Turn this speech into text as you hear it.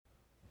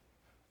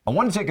I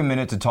want to take a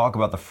minute to talk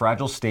about the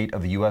fragile state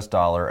of the US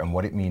dollar and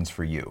what it means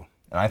for you.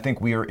 And I think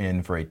we are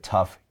in for a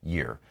tough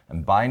year.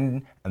 And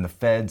Biden and the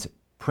Fed's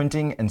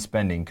printing and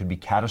spending could be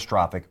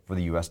catastrophic for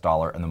the US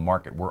dollar and the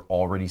market. We're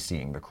already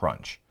seeing the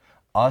crunch.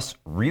 Us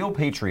real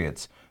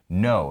patriots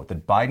know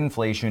that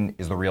Bidenflation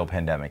is the real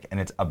pandemic and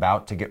it's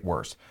about to get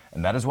worse.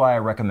 And that is why I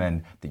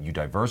recommend that you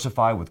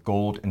diversify with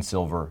gold and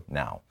silver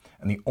now.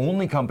 And the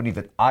only company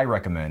that I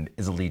recommend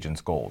is Allegiance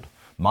Gold.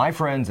 My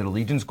friends at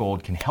Allegiance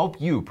Gold can help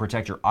you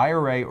protect your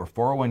IRA or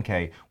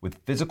 401k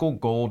with physical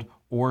gold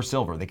or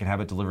silver. They can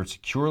have it delivered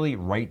securely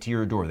right to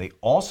your door. They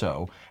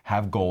also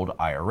have gold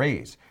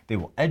IRAs. They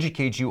will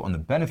educate you on the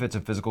benefits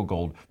of physical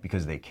gold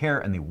because they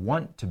care and they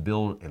want to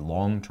build a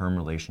long-term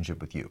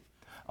relationship with you.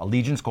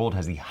 Allegiance Gold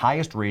has the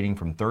highest rating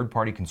from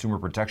third-party consumer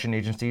protection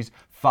agencies,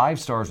 5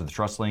 stars with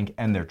TrustLink,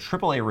 and they're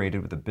AAA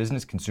rated with the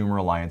Business Consumer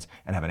Alliance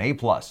and have an A+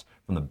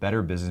 from the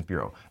Better Business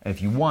Bureau. And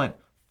if you want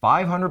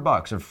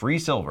 $500 of free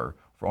silver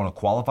on a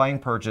qualifying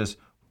purchase,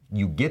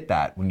 you get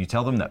that when you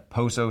tell them that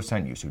Poso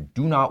sent you. So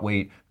do not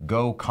wait.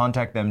 Go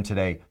contact them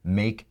today.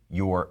 Make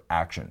your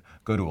action.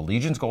 Go to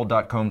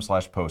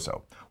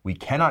allegiancegold.com/Poso. We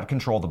cannot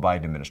control the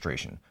Biden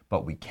administration,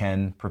 but we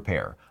can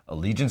prepare.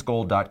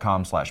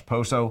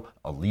 Allegiancegold.com/Poso.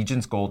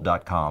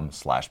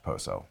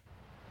 Allegiancegold.com/Poso.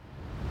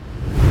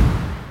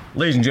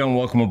 Ladies and gentlemen,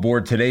 welcome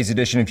aboard today's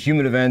edition of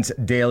Human Events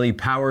Daily,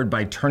 powered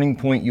by Turning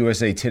Point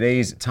USA.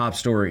 Today's top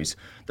stories.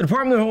 The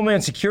Department of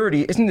Homeland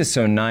Security, isn't this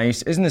so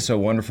nice? Isn't this so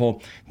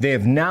wonderful? They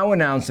have now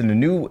announced in a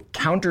new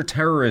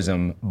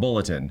counterterrorism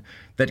bulletin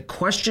that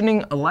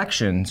questioning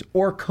elections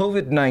or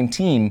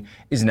COVID-19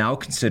 is now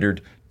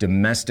considered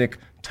domestic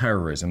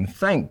terrorism.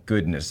 Thank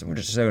goodness. I'm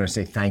just going to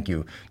say thank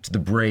you to the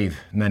brave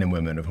men and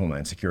women of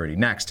Homeland Security.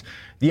 Next,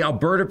 the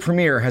Alberta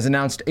Premier has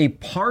announced a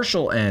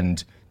partial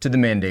end to the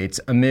mandates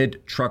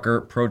amid trucker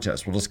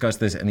protests. We'll discuss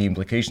this and the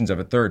implications of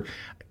it. Third,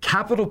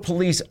 Capitol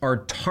Police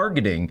are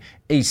targeting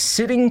a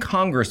sitting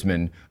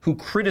congressman who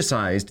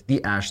criticized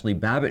the Ashley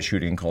Babbitt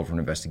shooting and called for an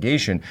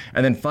investigation.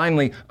 And then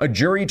finally, a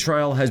jury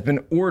trial has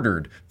been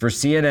ordered for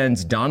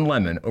CNN's Don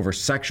Lemon over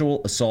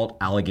sexual assault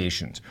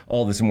allegations.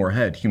 All this and more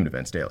ahead, Human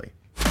Events Daily.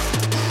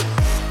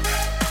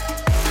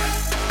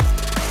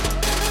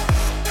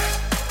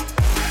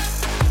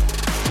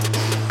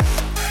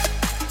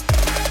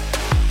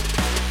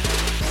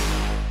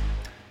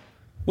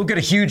 We've got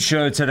a huge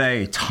show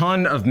today,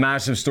 ton of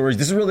massive stories.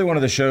 This is really one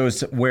of the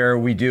shows where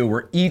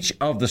each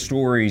of the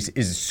stories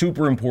is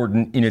super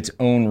important in its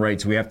own right,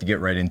 so we have to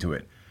get right into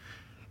it.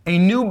 A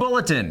new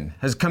bulletin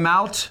has come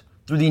out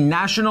through the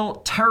National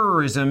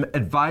Terrorism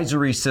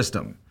Advisory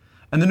System.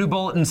 And the new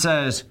bulletin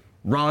says,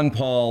 Ron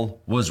Paul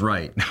was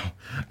right.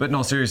 But in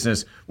all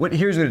seriousness,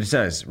 here's what it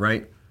says,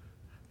 right?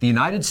 The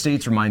United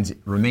States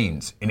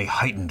remains in a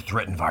heightened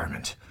threat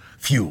environment,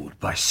 fueled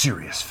by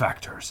serious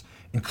factors,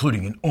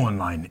 including an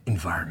online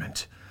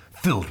environment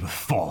filled with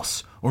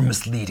false or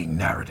misleading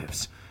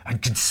narratives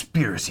and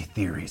conspiracy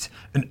theories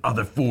and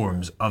other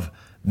forms of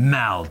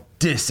mis,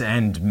 dis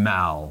and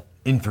mal,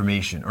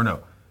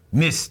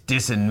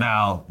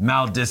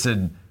 dis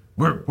and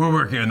we're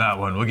working on that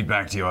one. We'll get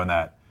back to you on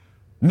that.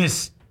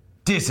 Mis,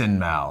 dis and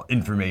mal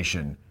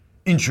information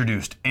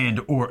introduced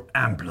and or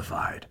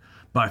amplified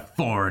by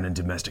foreign and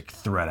domestic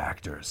threat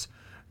actors.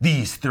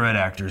 These threat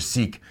actors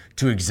seek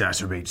to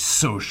exacerbate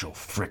social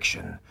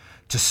friction,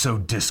 to sow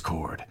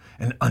discord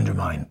and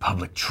undermine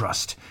public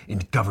trust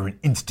in government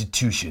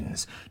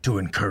institutions, to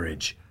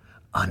encourage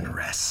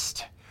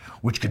unrest,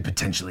 which could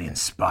potentially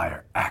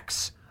inspire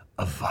acts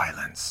of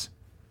violence.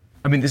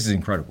 I mean, this is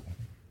incredible.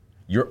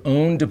 Your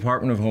own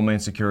Department of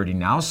Homeland Security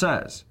now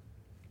says,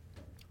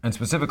 and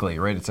specifically,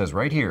 right, it says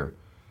right here,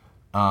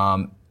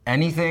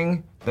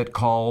 anything that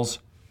calls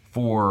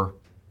for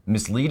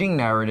misleading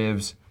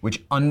narratives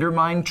which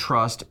undermine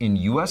trust in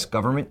U.S.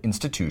 government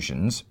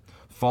institutions,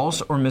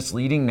 false or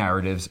misleading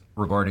narratives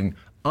regarding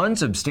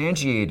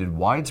unsubstantiated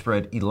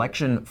widespread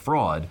election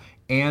fraud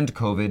and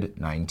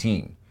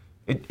COVID-19.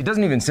 It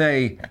doesn't even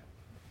say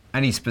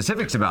any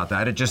specifics about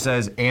that. It just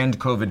says, and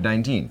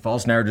COVID-19.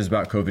 False narratives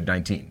about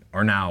COVID-19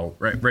 are now,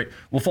 right.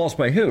 Well, false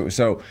by who?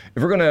 So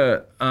if we're going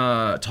to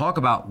talk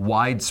about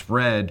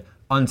widespread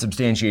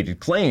unsubstantiated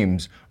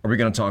claims, are we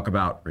going to talk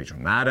about Rachel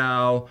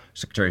Maddow,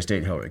 Secretary of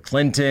State Hillary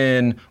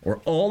Clinton,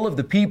 or all of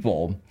the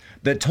people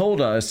that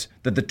told us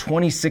that the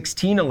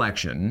 2016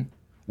 election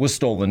was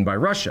stolen by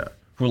Russia,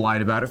 who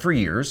lied about it for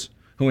years,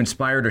 who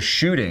inspired a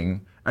shooting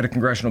at a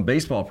congressional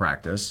baseball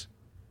practice?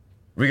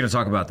 Are we going to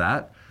talk about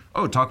that?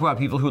 Oh, talk about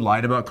people who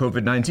lied about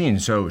COVID-19.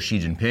 So Xi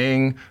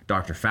Jinping,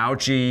 Dr.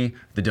 Fauci,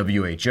 the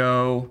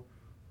WHO.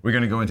 We're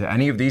going to go into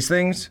any of these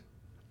things?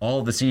 All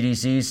of the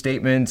CDC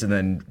statements and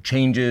then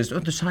changes. Oh,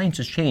 the science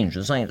has changed.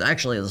 The science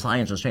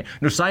has changed.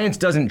 No, science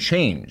doesn't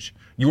change.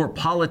 Your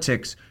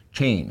politics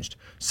changed.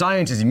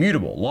 Science is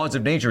immutable. Laws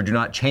of nature do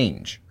not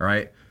change, all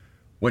right?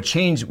 What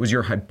changed was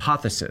your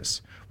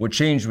hypothesis. What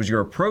changed was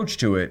your approach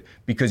to it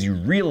because you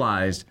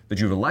realized that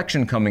you have an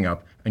election coming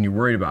up and you're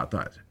worried about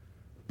that.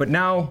 But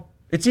now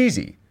it's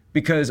easy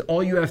because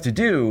all you have to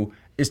do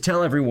is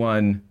tell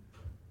everyone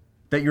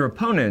that your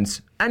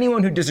opponents,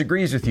 anyone who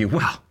disagrees with you,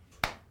 well,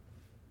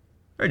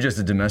 or just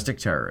a domestic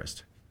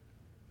terrorist.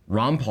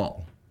 Ron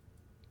Paul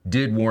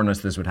did warn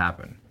us this would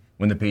happen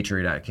when the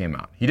Patriot Act came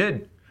out. He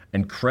did,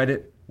 and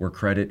credit where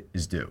credit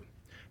is due.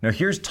 Now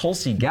here's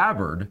Tulsi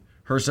Gabbard,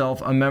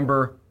 herself a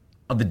member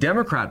of the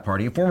Democrat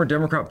Party, a former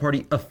Democrat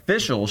Party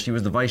official. She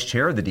was the vice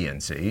chair of the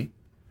DNC,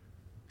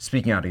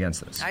 speaking out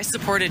against this. I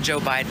supported Joe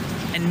Biden,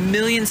 and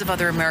millions of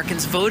other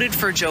Americans voted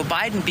for Joe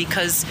Biden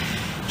because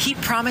he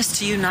promised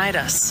to unite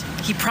us.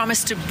 He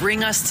promised to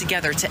bring us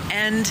together, to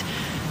end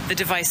the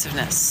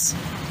divisiveness.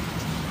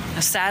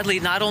 Now, sadly,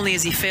 not only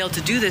has he failed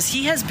to do this,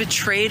 he has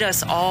betrayed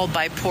us all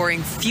by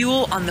pouring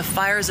fuel on the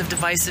fires of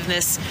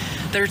divisiveness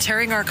that are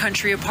tearing our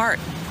country apart.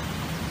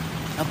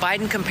 Now,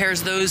 Biden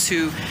compares those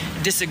who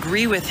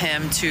disagree with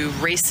him to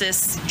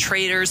racists,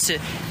 traitors, to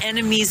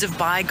enemies of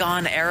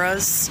bygone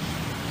eras.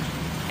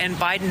 And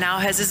Biden now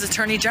has his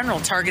attorney general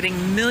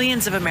targeting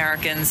millions of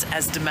Americans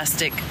as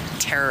domestic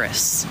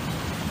terrorists.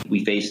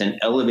 We face an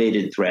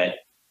elevated threat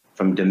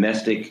from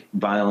domestic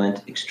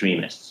violent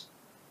extremists.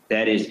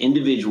 That is,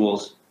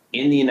 individuals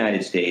in the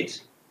United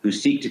States who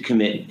seek to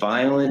commit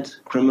violent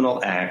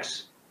criminal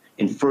acts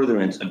in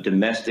furtherance of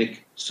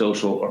domestic,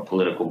 social, or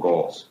political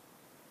goals.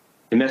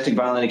 Domestic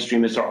violent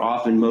extremists are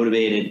often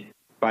motivated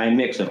by a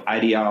mix of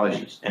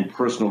ideologies and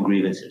personal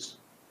grievances.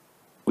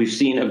 We've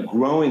seen a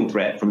growing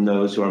threat from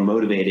those who are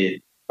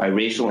motivated by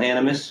racial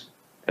animus,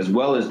 as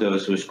well as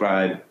those who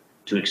ascribe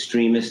to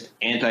extremist,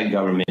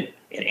 anti-government,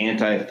 and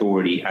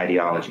anti-authority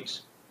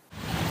ideologies.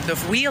 So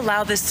if we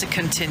allow this to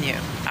continue,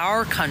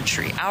 our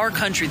country,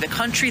 the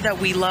country that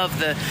we love,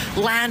 the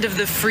land of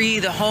the free,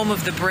 the home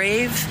of the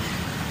brave,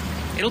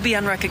 it'll be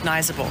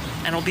unrecognizable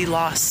and it'll be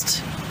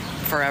lost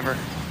forever.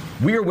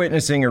 We are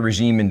witnessing a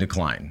regime in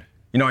decline.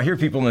 You know, I hear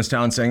people in this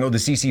town saying, oh, the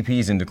CCP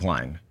is in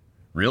decline.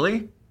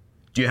 Really?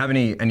 Do you have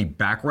any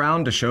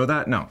background to show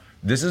that? No.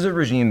 This is a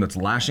regime that's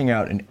lashing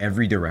out in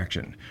every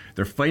direction.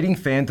 They're fighting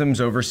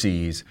phantoms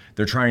overseas.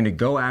 They're trying to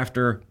go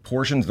after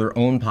portions of their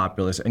own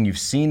populace. And you've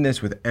seen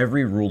this with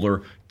every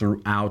ruler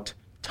throughout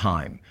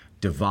time.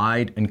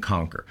 Divide and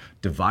conquer.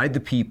 Divide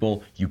the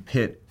people. You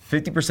pit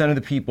 50% of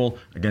the people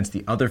against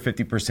the other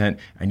 50%.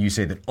 And you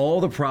say that all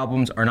the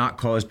problems are not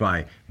caused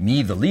by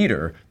me, the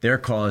leader. They're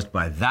caused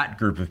by that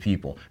group of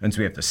people. And so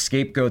we have to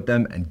scapegoat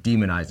them and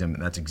demonize them.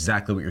 And that's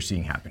exactly what you're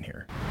seeing happen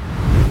here.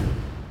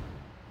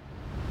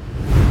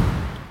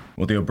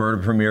 Well, the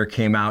Alberta Premier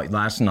came out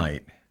last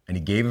night and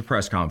he gave a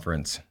press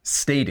conference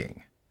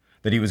stating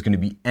that he was going to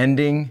be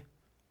ending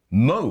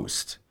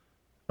most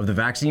of the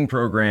vaccine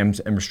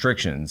programs and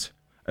restrictions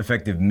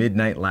effective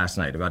midnight last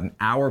night, about an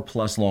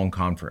hour-plus long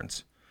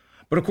conference.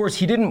 But of course,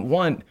 he didn't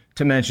want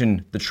to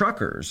mention the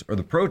truckers or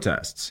the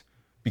protests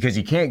because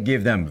he can't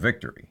give them a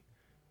victory.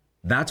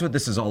 That's what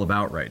this is all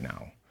about right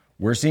now.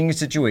 We're seeing a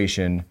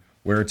situation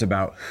where it's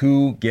about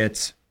who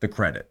gets the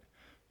credit.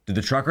 Do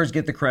the truckers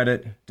get the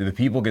credit? Do the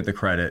people get the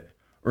credit?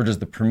 Or does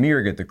the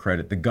premier get the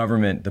credit? The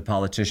government, the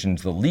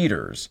politicians, the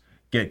leaders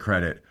get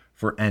credit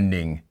for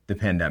ending the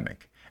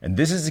pandemic? And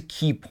this is a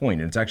key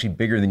point, and it's actually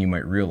bigger than you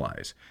might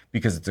realize,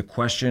 because it's a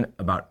question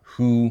about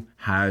who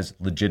has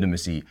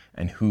legitimacy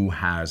and who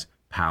has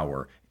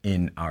power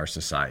in our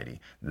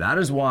society. That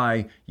is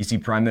why you see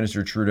Prime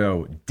Minister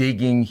Trudeau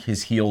digging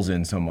his heels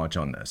in so much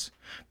on this,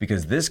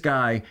 because this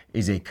guy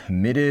is a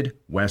committed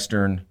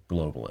Western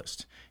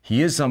globalist.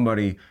 He is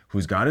somebody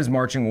who's got his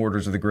marching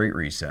orders of the Great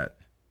Reset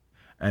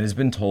and has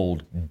been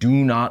told, do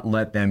not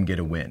let them get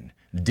a win.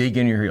 Dig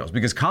in your heels.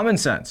 Because common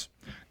sense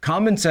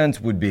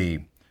would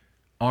be,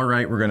 all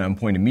right, we're going to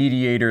appoint a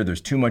mediator.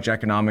 There's too much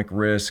economic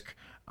risk.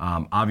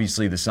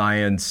 Obviously, the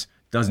science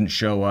doesn't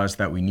show us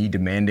that we need to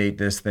mandate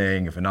this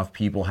thing. If enough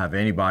people have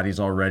antibodies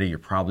already, you're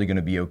probably going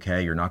to be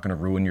okay. You're not going to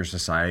ruin your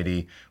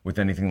society with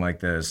anything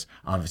like this.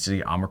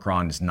 Obviously,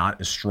 Omicron is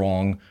not as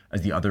strong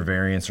as the other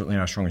variants, certainly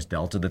not as strong as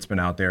Delta that's been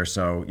out there.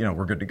 So,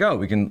 we're good to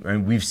go.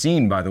 And we've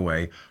seen, by the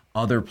way,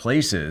 other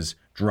places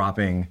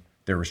dropping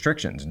their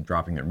restrictions and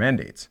dropping their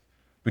mandates.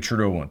 But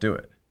Trudeau won't do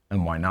it.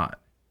 And why not?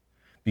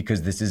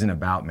 Because this isn't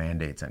about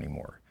mandates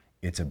anymore.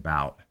 It's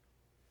about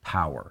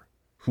power.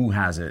 Who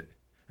has it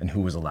and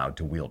who is allowed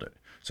to wield it?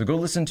 So go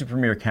listen to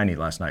Premier Kenney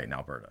last night in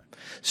Alberta.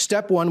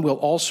 Step one will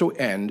also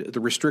end the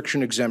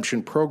restriction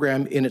exemption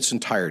program in its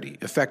entirety,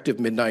 effective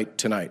midnight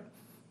tonight.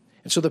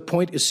 And so the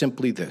point is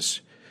simply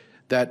this,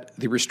 that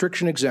the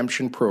restriction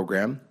exemption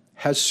program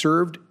has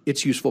served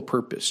its useful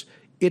purpose.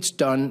 It's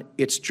done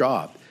its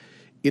job.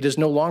 It is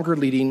no longer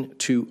leading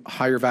to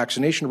higher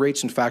vaccination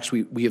rates. In fact,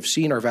 we have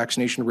seen our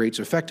vaccination rates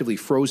effectively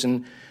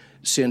frozen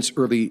since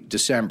early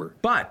December.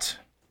 But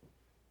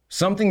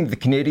something the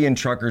Canadian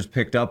truckers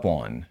picked up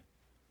on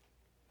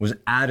was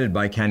added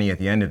by Kenney at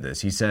the end of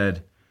this. He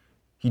said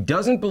he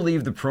doesn't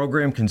believe the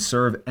program can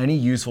serve any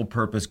useful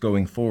purpose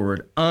going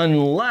forward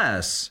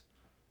unless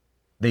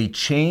they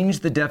change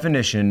the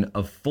definition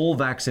of full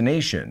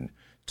vaccination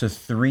to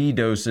 3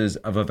 doses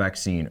of a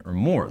vaccine or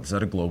more. This is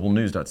out of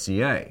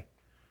globalnews.ca.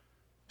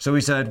 So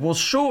he said, well,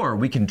 sure,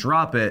 we can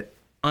drop it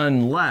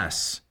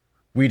unless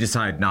we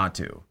decide not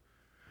to.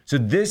 So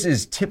this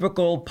is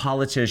typical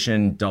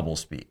politician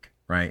doublespeak,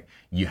 right?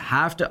 You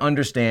have to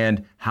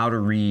understand how to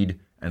read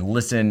and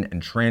listen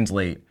and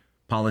translate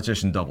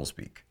politician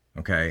doublespeak,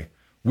 okay?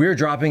 We're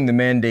dropping the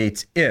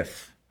mandates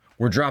if.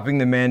 We're dropping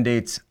the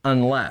mandates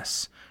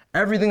unless.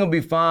 Everything will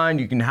be fine.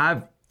 You can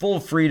have full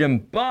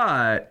freedom,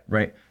 but,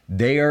 right,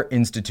 they are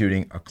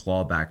instituting a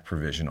clawback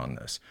provision on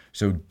this.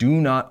 So do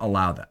not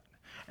allow that.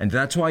 And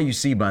that's why you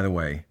see, by the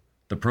way,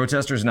 the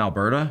protesters in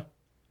Alberta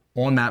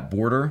on that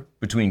border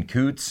between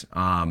Coutts,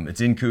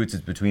 it's in Coutts,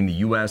 it's between the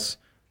US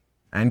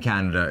and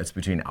Canada, it's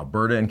between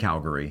Alberta and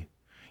Calgary.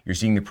 You're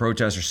seeing the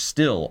protesters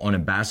still on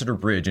Ambassador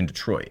Bridge in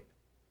Detroit,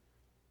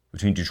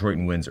 between Detroit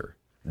and Windsor.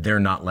 They're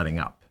not letting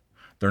up.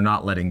 They're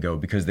not letting go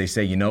because they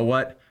say, you know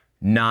what?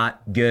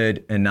 Not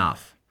good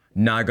enough.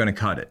 Not going to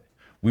cut it.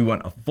 We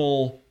want a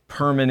full,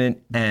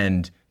 permanent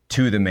end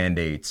to the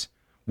mandates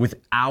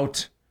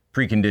without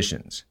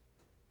preconditions.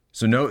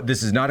 So no,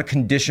 this is not a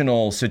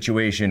conditional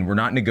situation. We're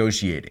not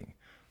negotiating.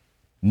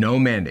 No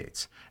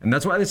mandates. And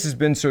that's why this has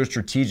been so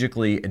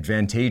strategically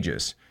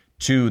advantageous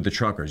to the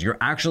truckers. You're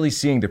actually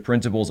seeing the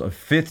principles of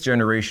fifth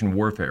generation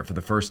warfare for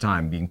the first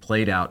time being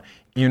played out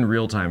in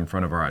real time in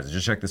front of our eyes. I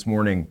just checked this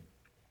morning,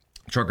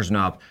 truckers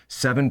now up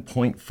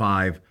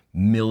 $7.5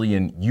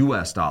 million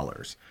US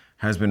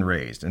has been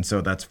raised. And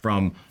so that's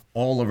from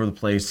all over the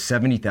place.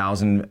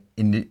 70,000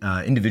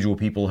 individual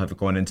people have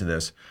gone into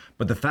this.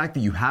 But the fact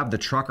that you have the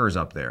truckers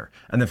up there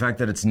and the fact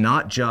that it's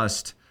not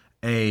just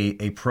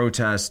a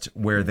protest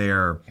where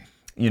they're,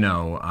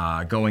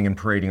 going and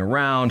parading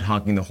around,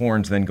 honking the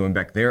horns, then going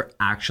back, they're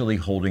actually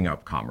holding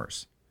up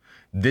commerce.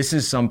 This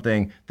is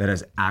something that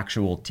has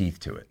actual teeth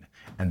to it.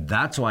 And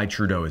that's why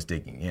Trudeau is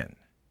digging in,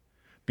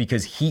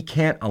 because he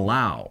can't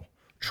allow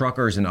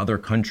truckers in other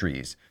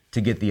countries to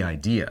get the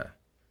idea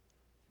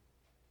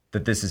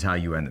that this is how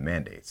you end the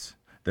mandates,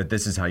 that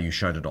this is how you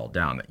shut it all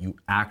down, that you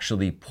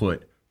actually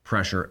put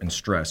pressure and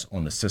stress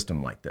on the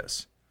system like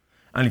this.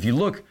 And if you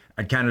look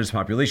at Canada's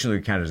population,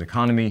 look at Canada's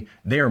economy,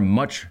 they are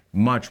much,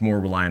 much more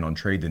reliant on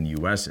trade than the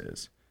US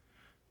is.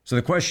 So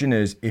the question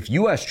is, if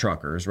US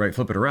truckers, right,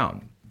 flip it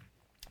around,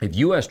 if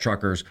US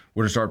truckers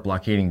were to start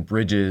blockading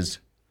bridges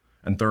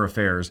and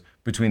thoroughfares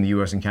between the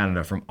US and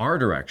Canada from our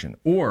direction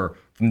or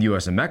from the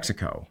US and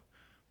Mexico,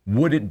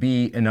 would it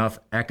be enough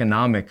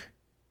economic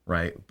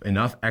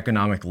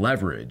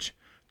leverage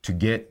to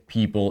get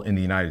people in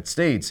the United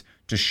States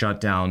to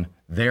shut down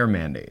their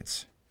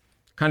mandates?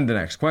 Kind of the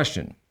next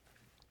question.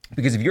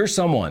 Because if you're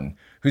someone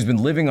who's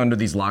been living under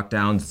these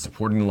lockdowns,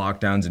 supporting the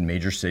lockdowns in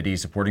major cities,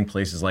 supporting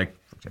places like,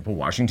 for example,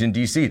 Washington,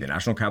 D.C., the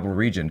National Capital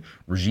Region,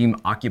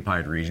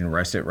 regime-occupied region where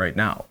I sit right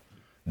now,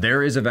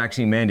 there is a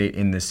vaccine mandate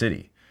in this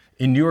city.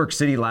 In New York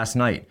City last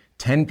night,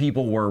 10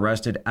 people were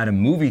arrested at a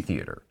movie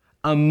theater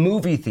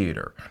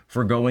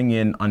for going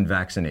in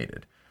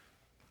unvaccinated.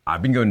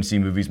 I've been going to see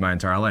movies my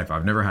entire life.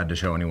 I've never had to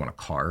show anyone a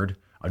card.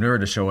 I've never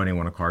had to show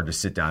anyone a card to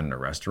sit down in a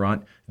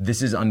restaurant.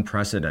 This is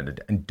unprecedented,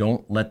 and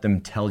don't let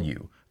them tell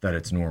you that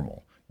it's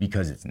normal,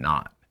 because it's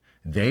not.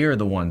 They are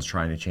the ones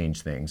trying to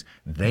change things.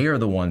 They are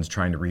the ones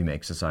trying to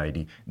remake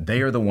society.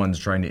 They are the ones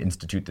trying to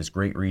institute this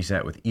great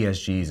reset with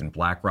ESGs and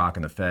BlackRock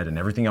and the Fed and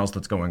everything else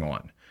that's going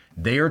on.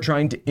 They are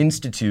trying to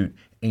institute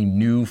a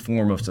new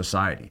form of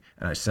society.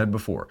 And I said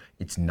before,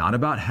 it's not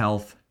about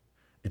health.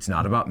 It's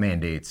not about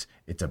mandates.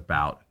 It's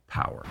about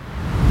power.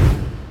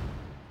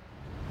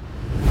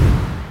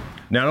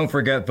 Now, don't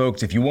forget,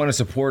 folks, if you want to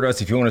support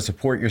us, if you want to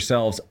support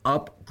yourselves,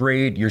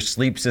 upgrade your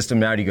sleep system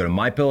now. You go to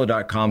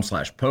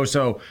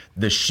mypillow.com/Poso.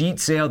 The sheet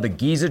sale, the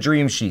Giza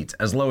Dream Sheets,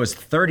 as low as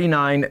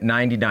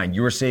 $39.99.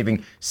 You are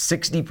saving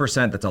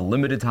 60%. That's a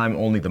limited time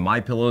only. The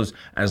MyPillows,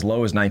 as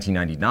low as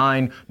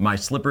 $19.99. My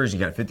Slippers, you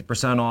got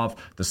 50% off.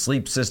 The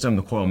sleep system,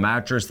 the coil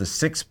mattress, the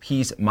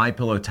 6-piece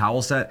MyPillow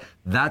towel set,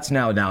 that's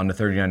now down to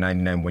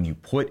 $39.99 when you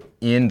put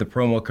in the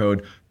promo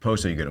code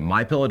POSO. You go to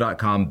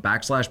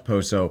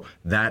mypillow.com/Poso.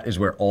 That is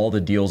where all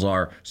the deals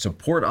are.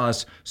 Support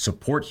us,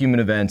 support Human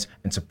Events,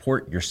 and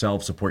support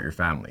yourself, support your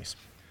families.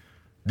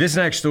 This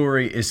next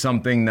story is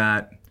something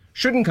that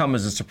shouldn't come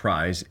as a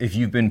surprise if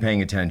you've been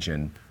paying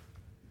attention,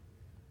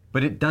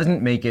 but it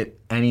doesn't make it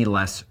any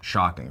less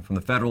shocking. From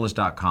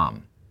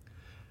thefederalist.com.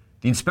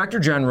 The Inspector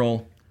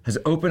General has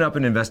opened up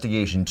an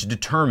investigation to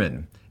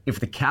determine if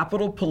the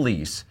Capitol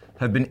Police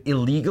have been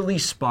illegally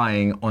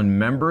spying on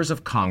members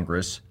of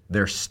Congress,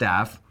 their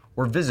staff,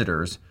 or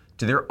visitors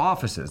to their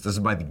offices. This is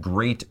by the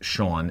great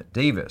Sean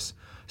Davis.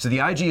 So the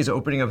IG is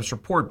opening up this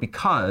report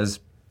because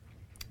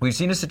we've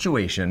seen a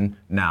situation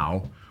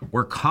now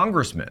where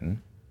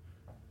congressmen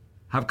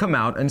have come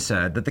out and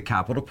said that the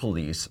Capitol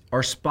Police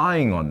are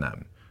spying on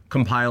them,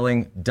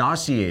 compiling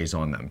dossiers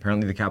on them.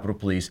 Apparently the Capitol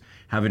Police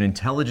have an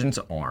intelligence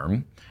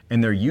arm,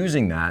 and they're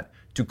using that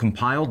to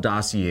compile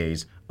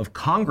dossiers of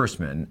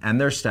congressmen and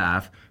their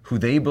staff who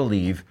they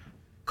believe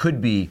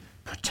could be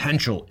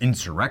potential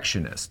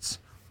insurrectionists.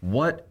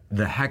 What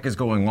the heck is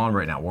going on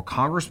right now? Well,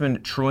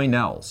 Congressman Troy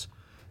Nehls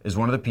is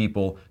one of the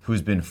people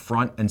who's been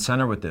front and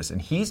center with this,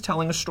 and he's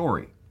telling a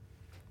story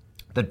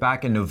that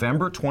back in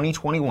November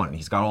 2021,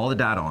 he's got all the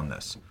data on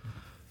this,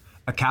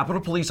 a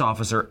Capitol Police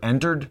officer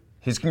entered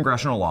his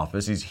congressional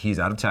office, he's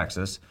out of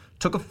Texas,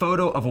 took a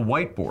photo of a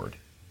whiteboard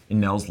in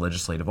Nell's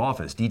legislative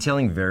office,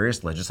 detailing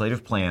various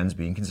legislative plans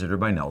being considered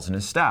by Nels and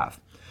his staff.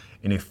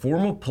 In a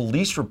formal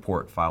police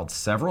report filed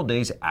several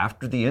days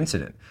after the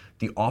incident,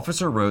 the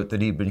officer wrote that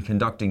he had been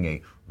conducting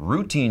a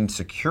routine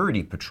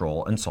security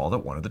patrol and saw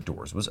that one of the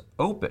doors was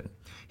open.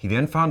 He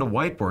then found a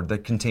whiteboard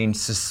that contained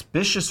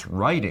suspicious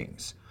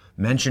writings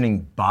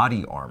mentioning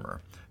body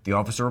armor. The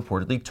officer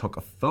reportedly took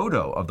a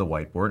photo of the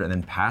whiteboard and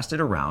then passed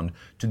it around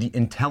to the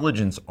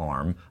intelligence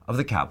arm of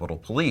the Capitol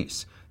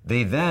Police.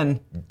 They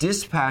then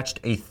dispatched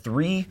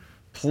 3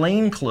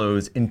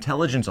 plainclothes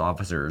intelligence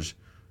officers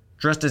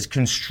dressed as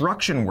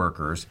construction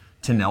workers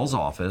to Nell's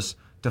office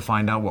to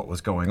find out what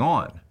was going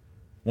on.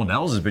 Well,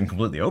 Nels has been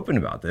completely open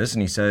about this,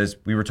 and he says,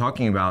 we were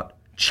talking about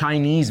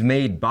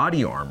Chinese-made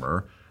body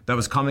armor that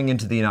was coming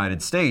into the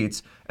United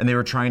States, and they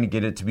were trying to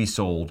get it to be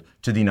sold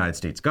to the United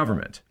States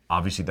government.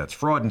 Obviously, that's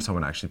fraud, and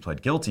someone actually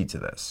pled guilty to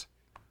this.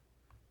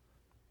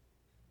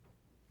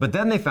 But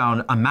then they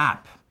found a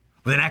map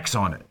with an X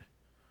on it,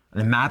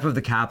 and a map of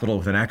the Capitol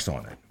with an X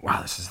on it.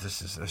 Wow, this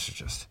is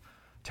just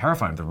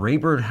terrifying. The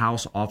Rayburn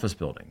House office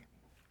building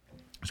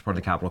is part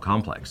of the Capitol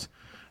complex,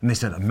 and they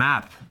said a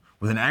map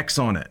with an X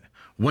on it.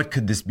 What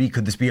could this be?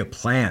 Could this be a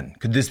plan?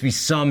 Could this be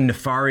some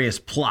nefarious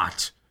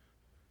plot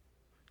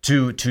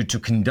to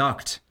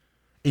conduct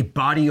a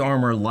body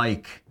armor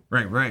like,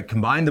 right,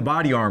 combine the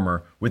body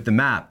armor with the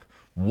map.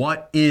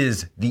 What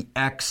is the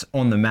X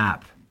on the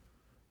map?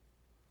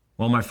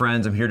 Well, my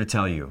friends, I'm here to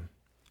tell you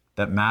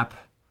that map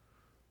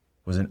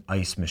was an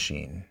ice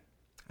machine,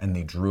 and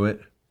they drew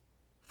it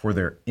for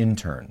their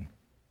intern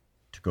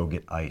to go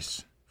get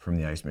ice from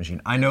the ice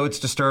machine. I know it's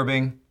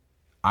disturbing.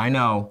 I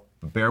know,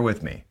 but bear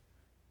with me.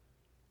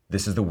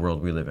 This is the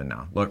world we live in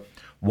now. Look,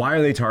 why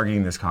are they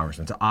targeting this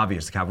congressman? It's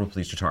obvious the Capitol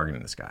Police are targeting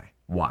this guy.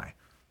 Why?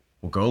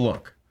 Well, go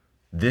look.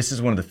 This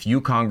is one of the few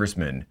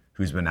congressmen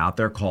who's been out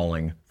there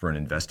calling for an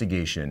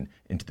investigation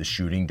into the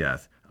shooting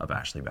death of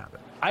Ashley Babbitt.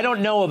 I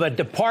don't know of a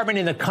department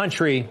in the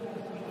country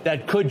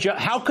that could,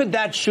 how could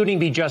that shooting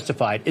be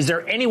justified? Is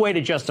there any way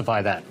to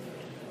justify that?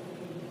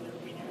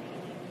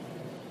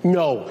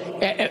 No,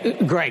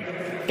 Greg,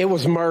 it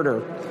was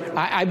murder.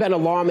 I've been a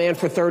lawman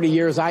for 30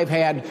 years.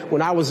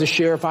 When I was a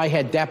sheriff, I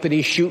had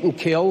deputies shoot and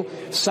kill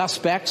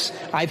suspects.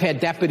 I've had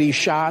deputies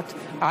shot.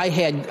 I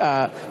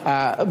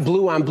had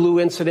blue-on-blue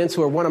incidents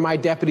where one of my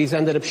deputies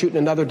ended up shooting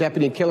another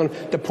deputy and killing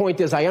him. The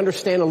point is, I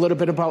understand a little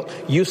bit about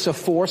use of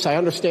force. I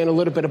understand a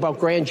little bit about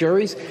grand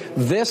juries.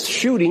 This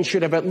shooting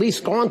should have at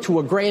least gone to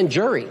a grand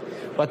jury.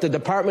 But the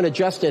Department of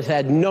Justice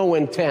had no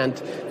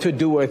intent to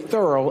do a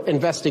thorough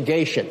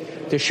investigation.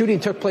 The shooting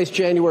took place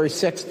January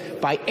 6th.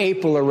 By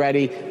April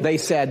already, they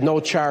said no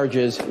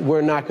charges.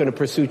 We're not going to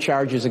pursue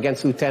charges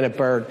against Lieutenant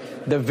Byrd.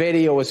 The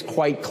video is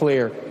quite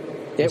clear.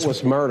 It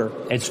was murder.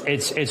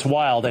 It's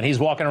wild, and he's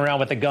walking around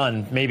with a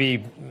gun.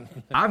 Maybe.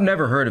 I've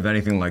never heard of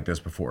anything like this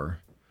before.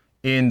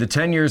 In the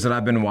 10 years that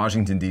I've been in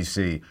Washington,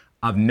 D.C.,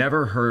 I've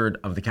never heard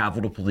of the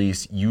Capitol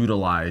Police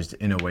utilized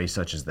in a way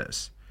such as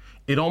this.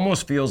 It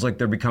almost feels like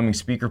they're becoming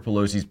Speaker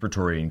Pelosi's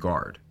Praetorian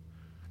Guard.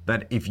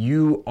 That if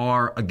you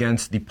are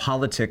against the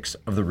politics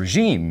of the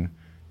regime,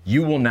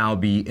 you will now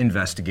be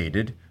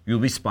investigated, you'll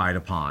be spied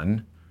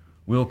upon,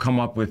 we'll come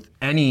up with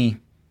any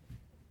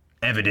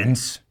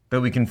evidence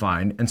that we can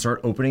find and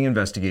start opening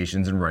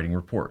investigations and writing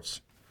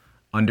reports.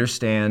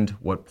 Understand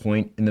what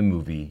point in the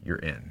movie you're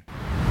in.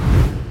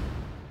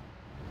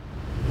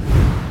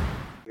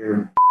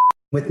 You're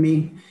with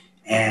me?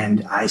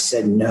 And I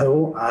said,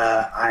 no,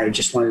 I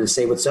just wanted to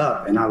say what's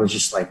up. And I was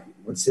just like,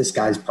 what's this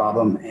guy's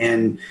problem?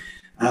 And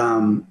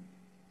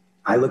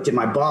I looked at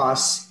my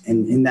boss,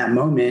 and in that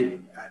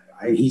moment,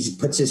 he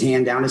puts his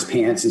hand down his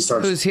pants and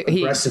starts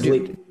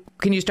aggressively.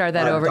 Can you start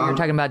that over? Don, you're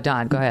talking about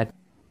Don. Go ahead.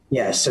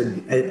 Yeah. So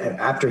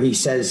after he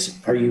says,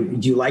 do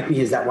you like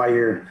me? Is that why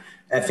you're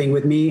effing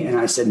with me? And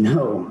I said,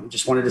 no, I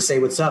just wanted to say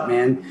what's up,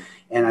 man.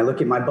 And I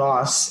look at my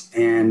boss,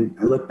 and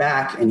I look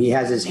back, and he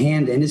has his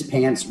hand in his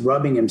pants,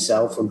 rubbing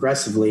himself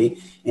aggressively,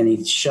 and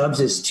he shoves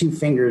his 2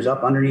 fingers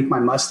up underneath my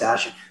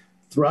mustache,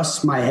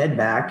 thrusts my head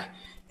back,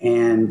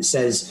 and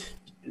says,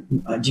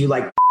 do you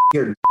like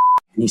your? And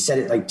he said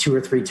it like 2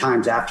 or 3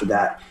 times after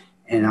that.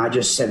 And I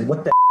just said,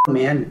 what the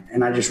man?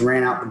 And I just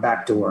ran out the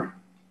back door.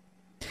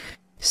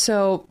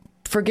 So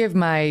forgive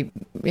my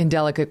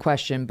indelicate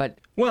question, but.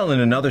 Well, in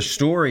another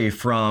story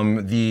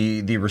from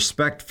the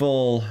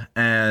respectful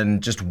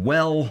and just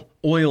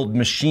well-oiled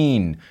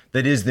machine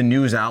that is the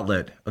news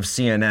outlet of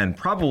CNN,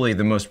 probably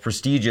the most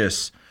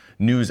prestigious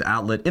news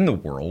outlet in the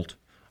world,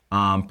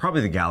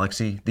 probably the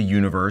galaxy, the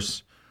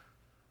universe.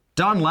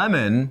 Don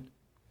Lemon,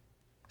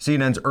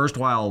 CNN's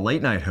erstwhile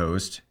late-night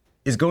host,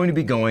 is going to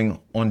be going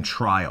on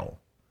trial,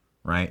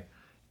 right,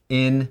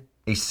 in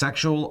a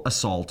sexual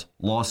assault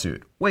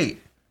lawsuit.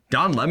 Wait,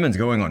 Don Lemon's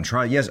going on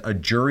trial? Yes, a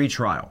jury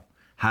trial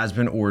has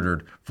been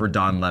ordered for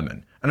Don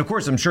Lemon. And of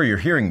course, I'm sure you're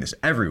hearing this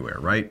everywhere,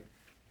 right?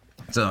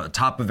 It's on the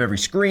top of every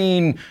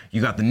screen.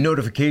 You got the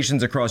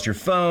notifications across your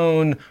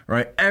phone,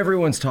 right?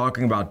 Everyone's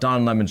talking about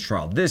Don Lemon's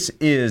trial. This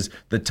is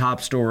the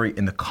top story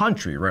in the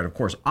country, right? Of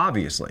course,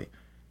 obviously,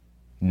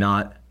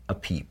 not a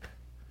peep.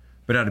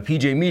 But out of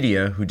PJ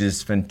Media, who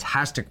does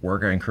fantastic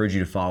work, I encourage you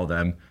to follow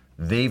them.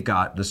 They've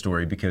got the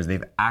story because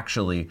they've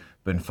actually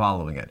been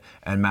following it.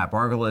 And Matt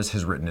Bargalas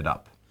has written it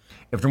up.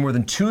 After more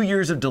than 2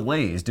 years of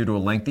delays due to a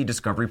lengthy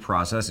discovery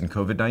process in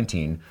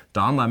COVID-19,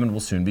 Don Lemon will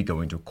soon be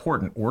going to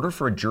court. An order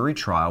for a jury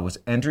trial was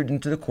entered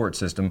into the court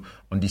system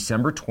on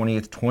December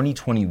 20th,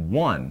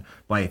 2021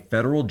 by a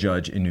federal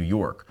judge in New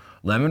York.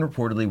 Lemon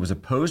reportedly was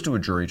opposed to a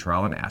jury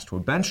trial and asked to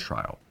a bench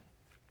trial.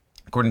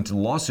 According to the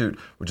lawsuit,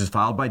 which was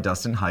filed by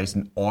Dustin Heiss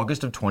in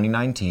August of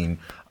 2019,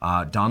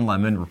 Don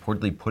Lemon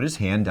reportedly put his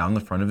hand down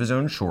the front of his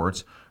own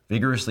shorts,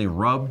 vigorously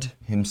rubbed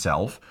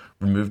himself,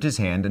 removed his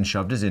hand, and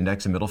shoved his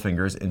index and middle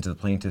fingers into the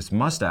plaintiff's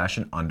mustache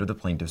and under the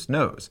plaintiff's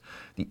nose.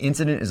 The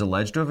incident is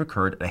alleged to have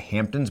occurred at a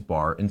Hamptons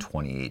bar in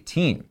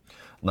 2018.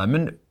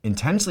 Lemon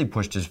intensely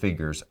pushed his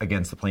fingers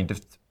against the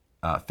plaintiff's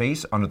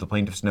face under the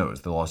plaintiff's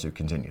nose. The lawsuit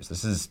continues.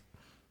 This is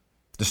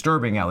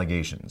disturbing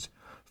allegations,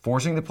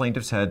 forcing the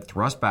plaintiff's head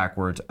thrust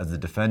backwards as the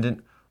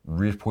defendant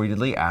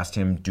reportedly asked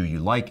him, "Do you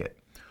like it?"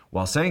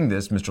 While saying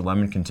this, Mr.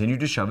 Lemon continued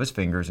to shove his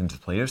fingers into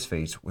the plaintiff's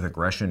face with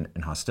aggression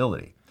and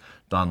hostility.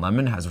 Don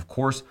Lemon has, of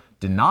course,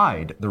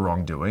 denied the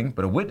wrongdoing,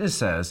 but a witness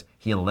says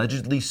he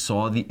allegedly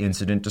saw the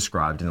incident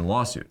described in the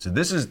lawsuit. So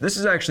this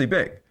is actually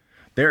big.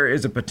 There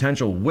is a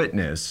potential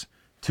witness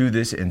to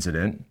this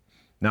incident.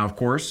 Now, of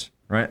course,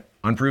 right,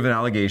 unproven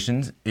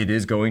allegations, it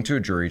is going to a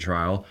jury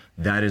trial.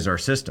 That is our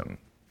system.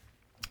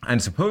 And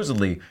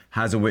supposedly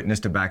has a witness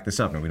to back this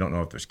up. Now, we don't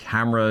know if there's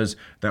cameras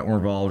that were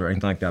involved or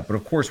anything like that, but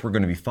of course, we're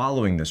going to be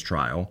following this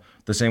trial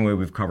the same way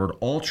we've covered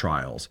all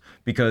trials,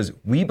 because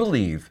we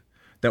believe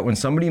that when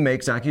somebody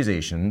makes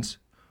accusations,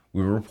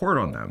 we will report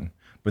on them,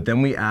 but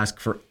then we ask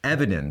for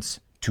evidence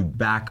to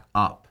back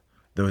up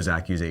those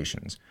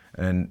accusations.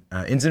 And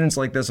incidents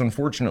like this,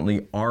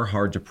 unfortunately, are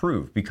hard to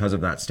prove because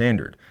of that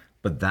standard,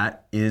 but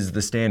that is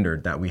the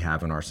standard that we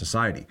have in our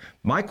society.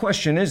 My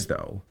question is,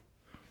 though,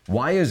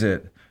 why is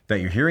it that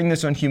you're hearing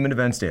this on Human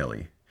Events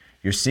Daily,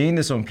 you're seeing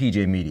this on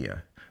PJ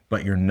Media,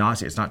 but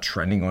it's not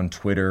trending on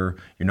Twitter,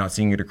 you're not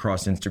seeing it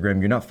across Instagram,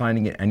 you're not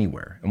finding it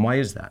anywhere? And why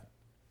is that?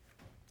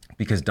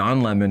 Because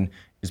Don Lemon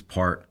is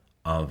part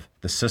of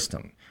the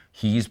system.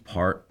 He's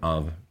part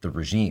of the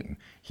regime.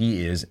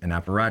 He is an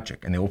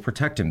apparatchik, and they will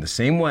protect him the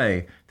same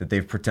way that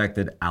they've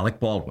protected Alec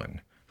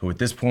Baldwin, who at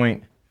this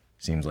point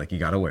seems like he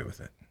got away with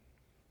it.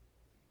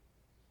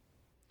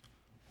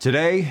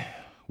 Today,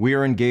 we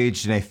are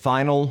engaged in a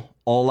final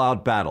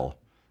all-out battle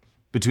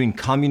between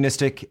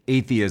communistic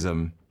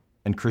atheism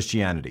and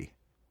Christianity.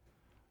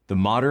 The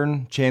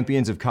modern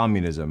champions of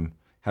communism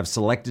have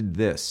selected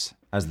this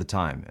as the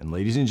time. And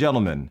ladies and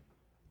gentlemen,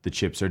 the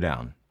chips are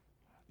down.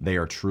 They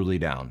are truly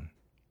down.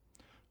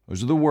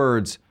 Those are the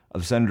words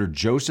of Senator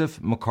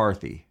Joseph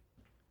McCarthy,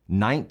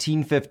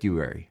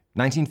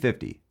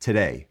 1950,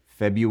 today,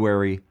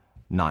 February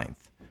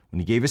 9th, when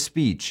he gave a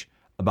speech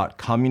about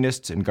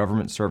communists and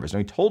government service. Now,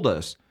 he told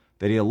us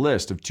that he had a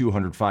list of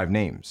 205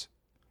 names.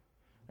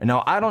 And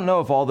now, I don't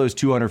know if all those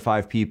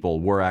 205 people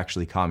were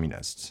actually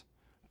communists,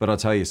 but I'll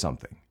tell you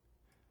something.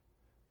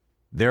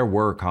 There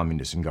were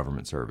communists in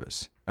government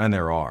service, and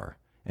there are.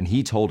 And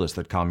he told us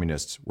that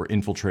communists were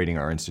infiltrating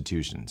our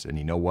institutions. And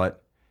you know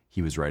what?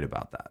 He was right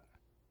about that.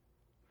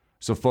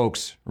 So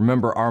folks,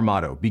 remember our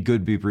motto: be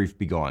good, be brief,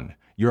 be gone.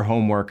 Your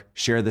homework,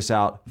 share this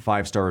out,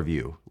 5-star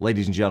review.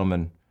 Ladies and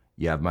gentlemen,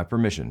 you have my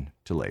permission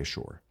to lay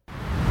ashore.